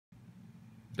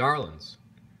Darlings,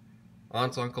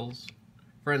 aunts, uncles,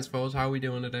 friends, foes, how are we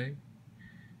doing today?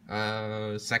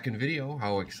 Second video,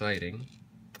 how exciting.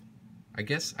 I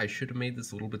guess I should have made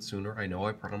this a little bit sooner. I know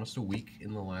I promised a week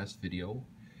in the last video,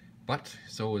 but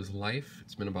so is life.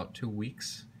 It's been about 2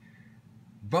 weeks.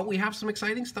 But we have some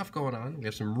exciting stuff going on. We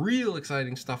have some real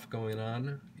exciting stuff going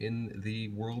on in the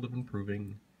world of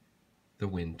improving the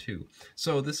Win 2.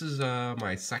 So this is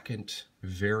my second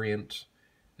variant.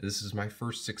 This is my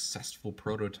first successful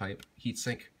prototype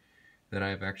heatsink that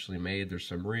I've actually made. There's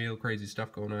some real crazy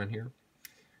stuff going on here.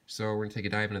 So we're going to take a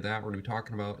dive into that. We're going to be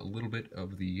talking about a little bit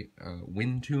of the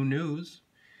Win 2 news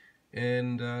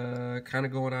and kind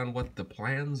of going on what the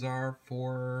plans are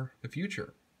for the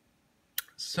future.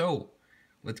 So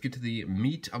let's get to the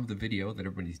meat of the video that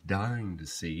everybody's dying to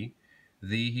see,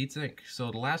 the heatsink. So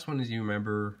the last one, as you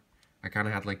remember, I kind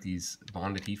of had like these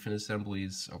bonded heat fin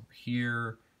assemblies over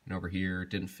here and over here.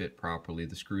 It didn't fit properly.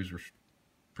 The screws were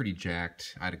pretty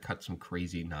jacked. I had to cut some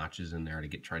crazy notches in there to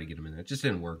try to get them in there. It just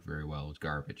didn't work very well. It was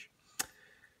garbage.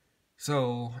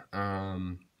 So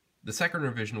the second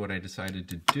revision, what I decided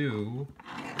to do,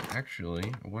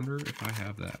 actually, I wonder if I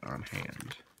have that on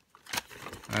hand.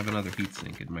 I have another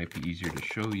heatsink. It might be easier to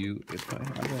show you if I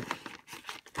have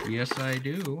it. Yes, I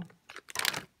do.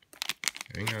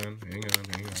 Hang on.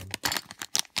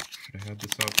 Should have had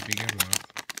this out to begin with.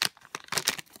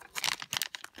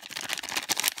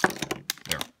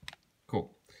 There.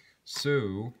 Cool.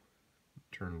 So,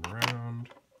 turn around.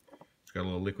 It's got a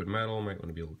little liquid metal. Might want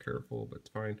to be a little careful, but it's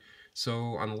fine.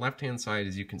 So, on the left-hand side,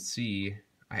 as you can see,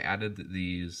 I added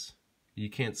these. You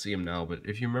can't see them now, but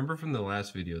if you remember from the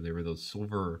last video, they were those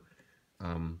silver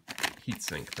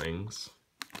heatsink things.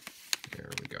 There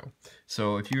we go.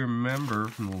 So if you remember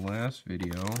from the last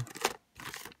video,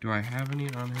 do I have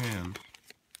any on hand?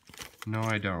 No,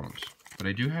 I don't. But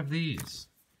I do have these.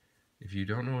 If you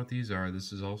don't know what these are,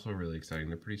 this is also really exciting.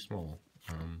 They're pretty small.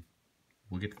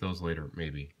 We'll get to those later,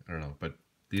 maybe. I don't know. But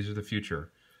these are the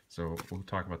future. So we'll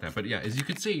talk about that. But yeah, as you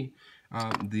can see,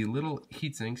 the little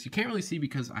heat sinks, you can't really see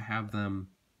because I have them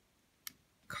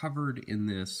covered in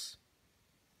this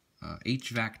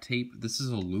HVAC tape. This is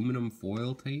aluminum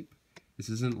foil tape. This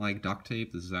isn't like duct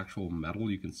tape. This is actual metal.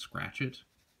 You can scratch it.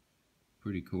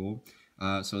 Pretty cool.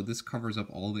 So this covers up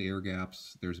all the air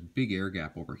gaps. There's a big air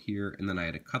gap over here. And then I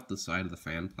had to cut the side of the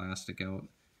fan plastic out.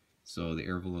 So the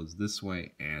air flows this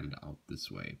way and out this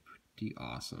way. Pretty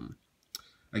awesome.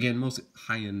 Again, most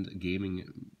high-end gaming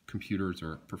computers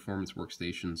or performance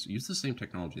workstations use the same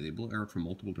technology. They blow air from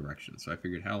multiple directions. So I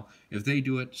figured, hell, if they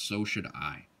do it, so should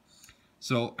I.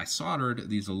 So I soldered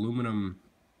these aluminum...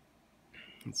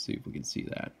 Let's see if we can see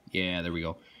that. Yeah, there we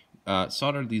go.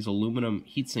 Soldered these aluminum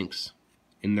heat sinks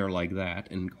in there like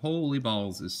that. And holy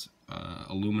balls, is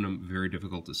aluminum very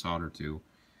difficult to solder to.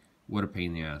 What a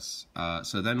pain in the ass.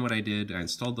 So then what I did, I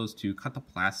installed those two, cut the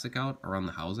plastic out around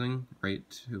the housing right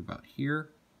to about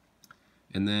here.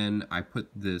 And then I put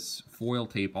this foil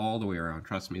tape all the way around.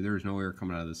 Trust me, there's no air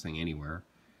coming out of this thing anywhere.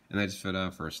 And I just fit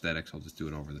for aesthetics, I'll just do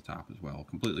it over the top as well.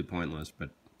 Completely pointless,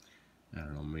 but I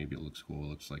don't know, maybe it looks cool. It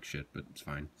looks like shit, but it's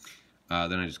fine.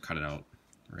 Then I just cut it out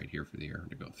right here for the air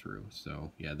to go through.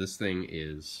 So yeah, this thing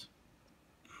is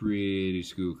pretty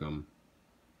skookum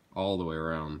all the way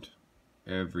around.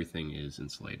 Everything is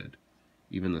insulated.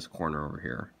 Even this corner over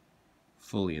here,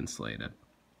 fully insulated.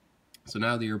 So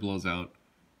now the air blows out.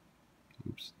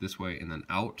 Oops, this way and then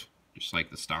out, just like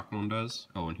the stock one does.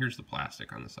 Oh, and here's the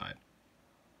plastic on the side.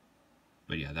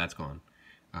 But yeah, that's gone.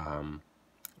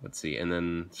 Let's see, and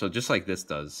then, so just like this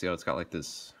does, see how it's got like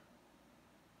this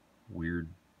weird,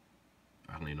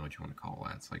 I don't even know what you want to call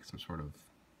that. It's like some sort of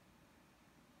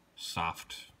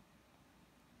soft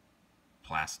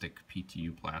plastic,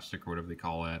 PTU plastic, or whatever they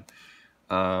call that.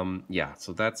 Yeah,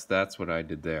 so that's what I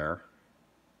did there.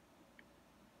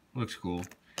 Looks cool.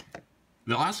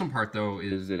 The awesome part, though,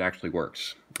 is it actually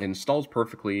works. It installs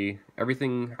perfectly.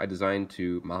 Everything I designed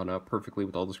to mount up perfectly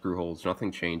with all the screw holes.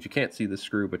 Nothing changed. You can't see this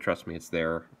screw, but trust me, it's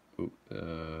there.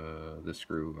 This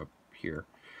screw up here.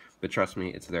 But trust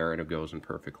me, it's there and it goes in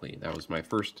perfectly. That was my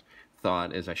first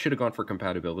thought, is I should have gone for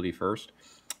compatibility first.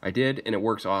 I did, and it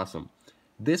works awesome.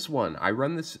 This one, I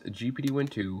run this GPD Win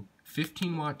 2,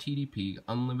 15 watt TDP,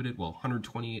 unlimited, well,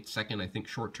 128 second, I think,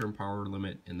 short-term power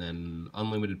limit, and then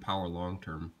unlimited power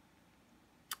long-term.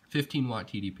 15 watt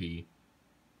TDP,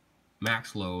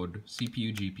 max load,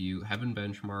 CPU, GPU, Heaven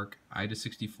benchmark,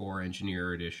 IDA64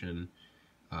 Engineer Edition,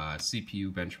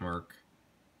 CPU benchmark,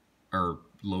 or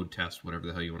load test, whatever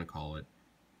the hell you want to call it.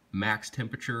 Max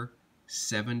temperature,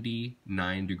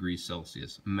 79 degrees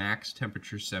Celsius. Max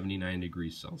temperature, 79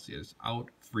 degrees Celsius. Out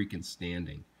freaking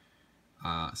standing.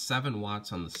 7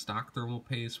 watts on the stock thermal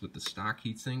paste. With the stock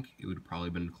heatsink, it would have probably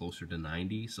been closer to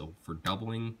 90. So for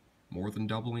doubling, more than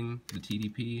doubling the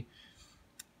TDP,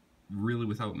 really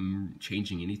without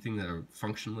changing anything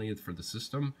functionally for the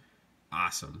system,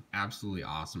 awesome. Absolutely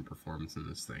awesome performance in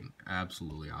this thing.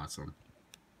 Absolutely awesome.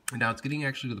 And now it's getting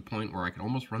actually to the point where I can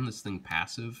almost run this thing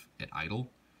passive at idle.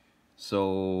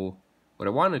 So what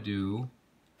I want to do,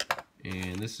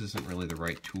 and this isn't really the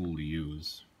right tool to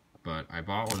use, but I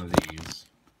bought one of these.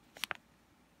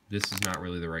 This is not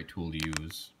really the right tool to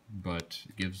use, but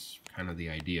it gives kind of the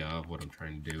idea of what I'm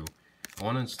trying to do. I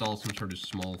want to install some sort of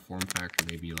small form factor,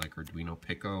 maybe like Arduino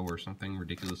Pico or something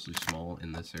ridiculously small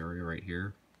in this area right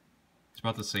here. It's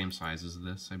about the same size as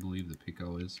this, I believe, the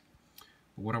Pico is.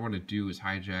 But what I want to do is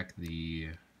hijack the,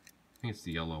 I think it's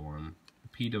the yellow one,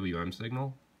 the PWM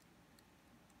signal.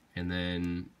 And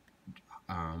then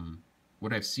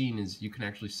what I've seen is you can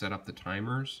actually set up the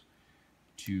timers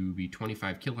to be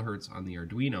 25 kilohertz on the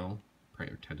Arduino,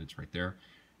 attendance right there,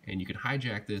 and you can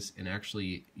hijack this and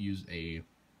actually use a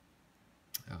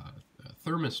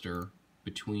thermistor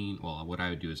between, well, what I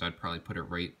would do is I'd probably put it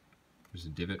right, there's a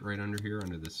divot right under here,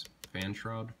 under this fan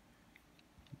shroud.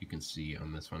 You can see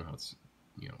on this one how it's,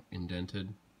 you know,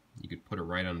 indented. You could put it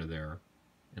right under there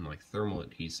and like thermal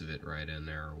adhesive it right in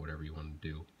there or whatever you want to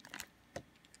do.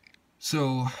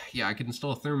 So yeah, I could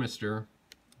install a thermistor,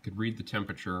 could read the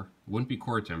temperature. It wouldn't be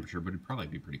core temperature, but it'd probably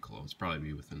be pretty close. Probably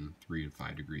be within 3 to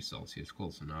 5 degrees Celsius,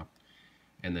 close enough.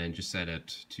 And then just set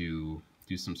it to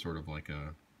do some sort of like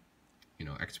a, you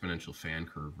know, exponential fan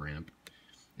curve ramp.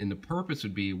 And the purpose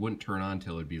would be it wouldn't turn on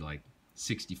until it'd be like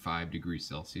 65 degrees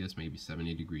Celsius, maybe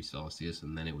 70 degrees Celsius,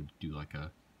 and then it would do like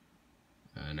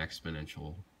an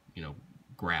exponential, you know,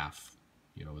 graph,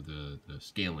 you know, the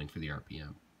scaling for the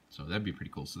RPM. So that'd be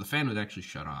pretty cool. So the fan would actually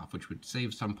shut off, which would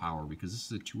save some power because this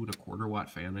is a 2¼ watt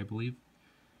fan, I believe.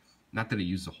 Not that it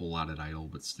uses a whole lot at idle,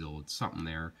 but still, it's something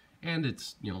there. And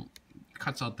it's, you know,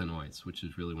 cuts out the noise, which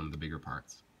is really one of the bigger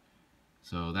parts.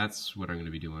 So that's what I'm going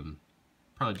to be doing.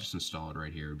 Probably just install it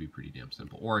right here. It would be pretty damn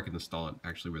simple. Or I can install it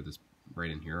actually where this,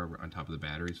 right in here on top of the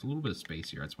battery. It's a little bit of space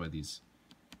here. That's why these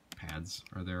pads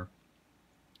are there.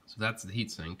 So that's the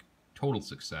heatsink. Total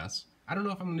success. I don't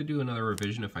know if I'm going to do another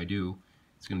revision. If I do,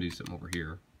 it's going to do something over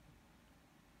here.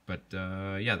 But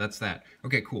yeah, that's that.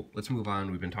 Okay, cool. Let's move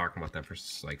on. We've been talking about that for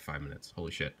like 5 minutes.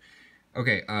 Holy shit.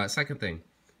 Okay, second thing.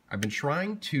 I've been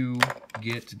trying to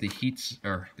get the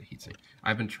heatsink.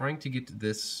 I've been trying to get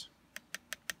this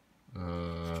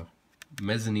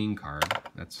mezzanine card,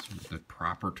 that's the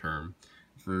proper term,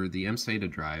 for the MSATA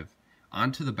drive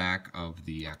onto the back of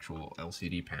the actual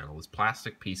LCD panel. This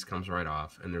plastic piece comes right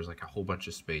off, and there's like a whole bunch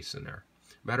of space in there.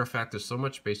 Matter of fact, there's so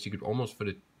much space you could almost fit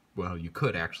it, well, you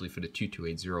could actually fit a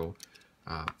 2280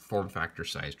 form factor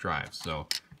size drive. So,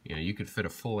 you know, you could fit a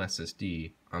full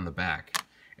SSD on the back.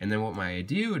 And then what my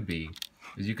idea would be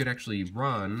is you could actually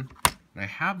run, and I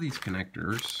have these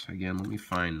connectors, again, let me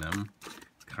find them.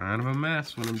 It's kind of a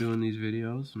mess when I'm doing these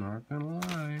videos, not gonna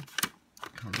lie.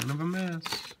 Kind of a mess.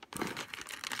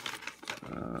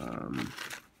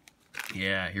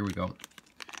 Yeah, here we go.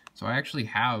 So I actually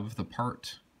have the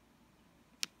part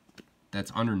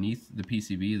that's underneath the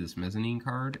PCB, this mezzanine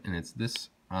card, and it's this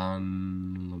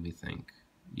on, let me think.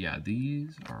 Yeah,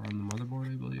 these are on the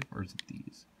motherboard, I believe, or is it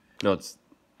these? No, it's,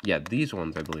 yeah, these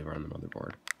ones I believe are on the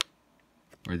motherboard.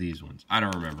 Or these ones. I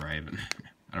don't remember. I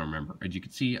don't remember. As you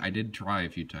can see, I did try a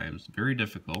few times. Very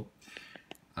difficult.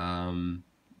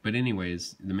 But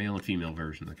anyways, the male and female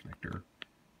version of the connector.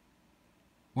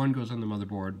 One goes on the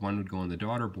motherboard, one would go on the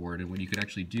daughter board, and what you could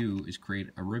actually do is create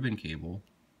a ribbon cable,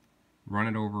 run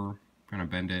it over, kind of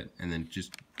bend it, and then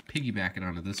just piggyback it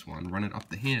onto this one, run it up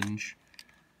the hinge,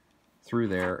 through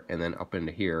there, and then up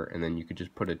into here, and then you could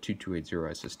just put a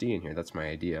 2280 SSD in here. That's my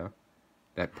idea.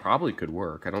 That probably could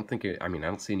work. I don't think it, I mean, I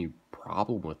don't see any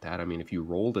problem with that. I mean, if you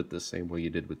rolled it the same way you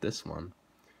did with this one,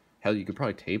 hell, you could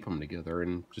probably tape them together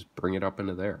and just bring it up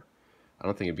into there. I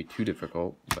don't think it'd be too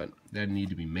difficult, but that'd need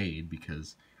to be made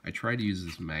because I tried to use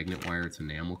this magnet wire. It's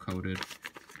enamel coated.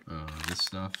 This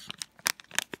stuff.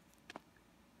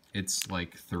 It's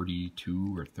like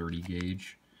 32 or 30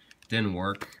 gauge. Didn't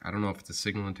work. I don't know if it's a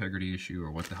signal integrity issue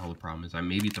or what the hell the problem is.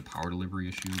 Maybe it's a power delivery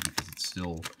issue because it's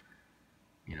still,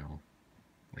 you know,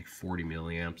 like 40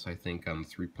 milliamps, I think, on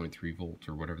 3.3 volts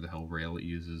or whatever the hell rail it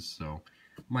uses. So,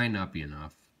 might not be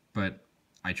enough. But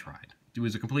I tried. It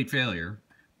was a complete failure,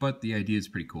 but the idea is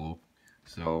pretty cool.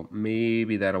 So,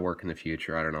 maybe that'll work in the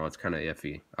future. I don't know. It's kind of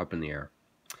iffy. Up in the air.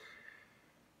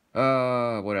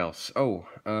 What else? Oh,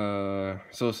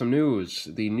 so some news.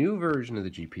 The new version of the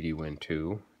GPD Win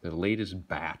 2, the latest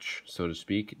batch, so to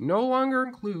speak, no longer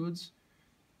includes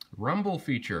Rumble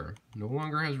feature. No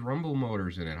longer has rumble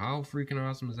motors in it. How freaking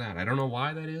awesome is that? I don't know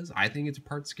why that is. I think it's a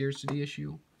part scarcity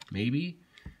issue. Maybe.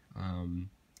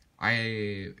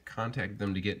 I contacted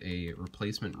them to get a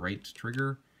replacement right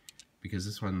trigger because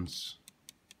this one's...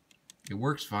 It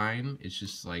works fine. It's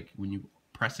just like when you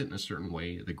press it in a certain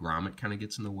way, the grommet kind of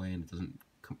gets in the way and it doesn't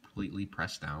completely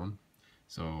press down.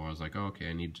 So I was like, oh, okay,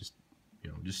 I need just,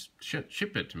 just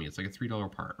ship it to me. It's like a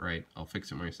 $3 part, right? I'll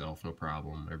fix it myself, no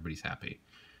problem. Everybody's happy.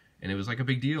 And it was like a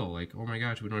big deal. Like, oh my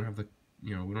gosh, we don't have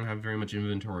we don't have very much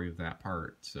inventory of that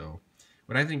part. So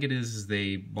what I think it is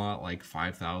they bought like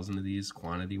 5,000 of these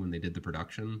quantity when they did the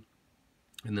production.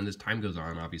 And then as time goes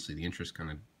on, obviously the interest kind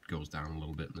of goes down a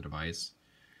little bit in the device.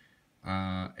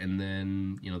 And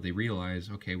then, they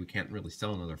realize, okay, we can't really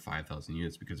sell another 5,000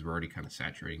 units because we're already kind of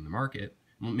saturating the market.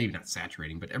 Well, maybe not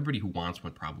saturating, but everybody who wants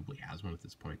one probably has one at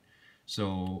this point.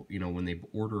 So, when they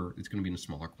order, it's going to be in a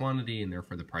smaller quantity, and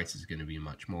therefore the price is going to be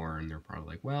much more. And they're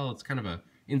probably like, well, it's kind of a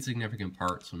insignificant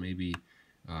part, so maybe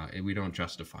we don't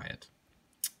justify it.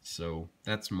 So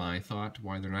that's my thought,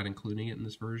 why they're not including it in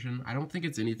this version. I don't think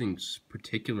it's anything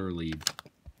particularly,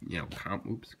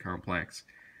 complex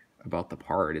about the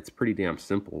part. It's pretty damn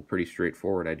simple, pretty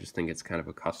straightforward. I just think it's kind of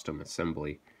a custom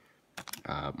assembly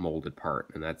molded part,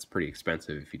 and that's pretty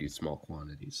expensive if you do small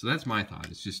quantities. So that's my thought.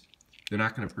 It's just they're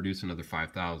not going to produce another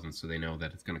 5,000, so they know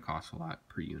that it's going to cost a lot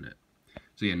per unit.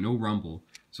 So yeah, no rumble.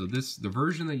 So the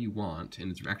version that you want,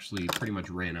 and it's actually pretty much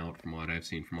ran out from what I've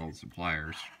seen from all the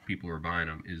suppliers, people who are buying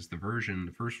them, is the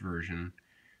first version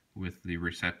with the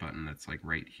reset button that's like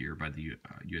right here by the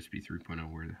USB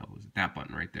 3.0. Where the hell is it? That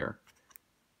button right there.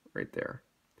 Right there.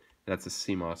 That's a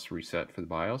CMOS reset for the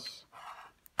BIOS.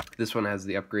 This one has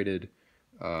the upgraded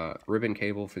ribbon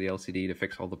cable for the LCD to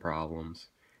fix all the problems.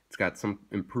 It's got some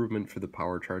improvement for the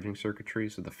power charging circuitry,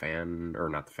 so the fan, or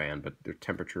not the fan, but the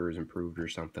temperature is improved or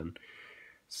something.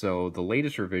 So the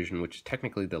latest revision, which is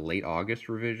technically the late August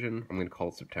revision, I'm going to call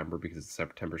it September because it's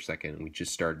September 2nd, and we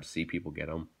just started to see people get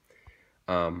them.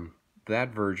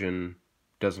 That version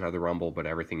doesn't have the rumble, but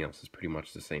everything else is pretty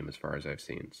much the same as far as I've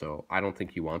seen. So I don't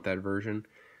think you want that version.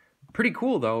 Pretty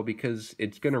cool, though, because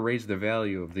it's going to raise the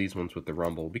value of these ones with the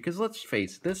rumble. Because let's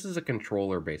face it, this is a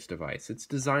controller-based device. It's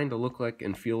designed to look like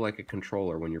and feel like a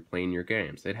controller when you're playing your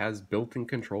games. It has built-in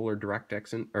controller direct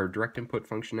input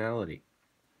functionality.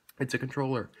 It's a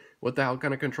controller. What the hell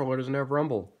kind of controller doesn't have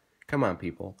rumble? Come on,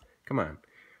 people. Come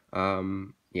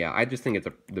on. Yeah, I just think it's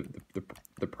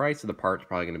the price of the part's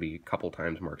probably going to be a couple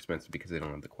times more expensive because they don't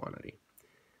have the quantity.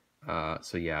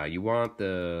 So yeah, you want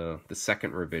the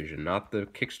second revision, not the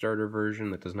Kickstarter version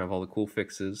that doesn't have all the cool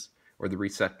fixes or the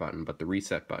reset button, but the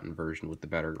reset button version with the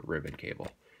better ribbon cable.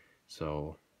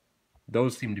 So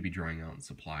those seem to be drawing out in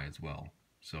supply as well.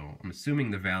 So I'm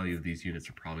assuming the value of these units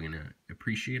are probably going to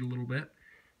appreciate a little bit.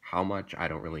 How much, I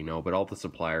don't really know, but all the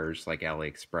suppliers like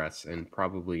AliExpress and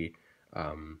probably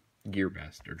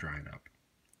GearBest are drying up.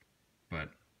 But,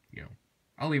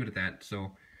 I'll leave it at that.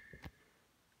 So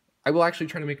I will actually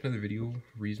try to make another video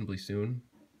reasonably soon.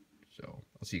 So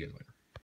I'll see you guys later.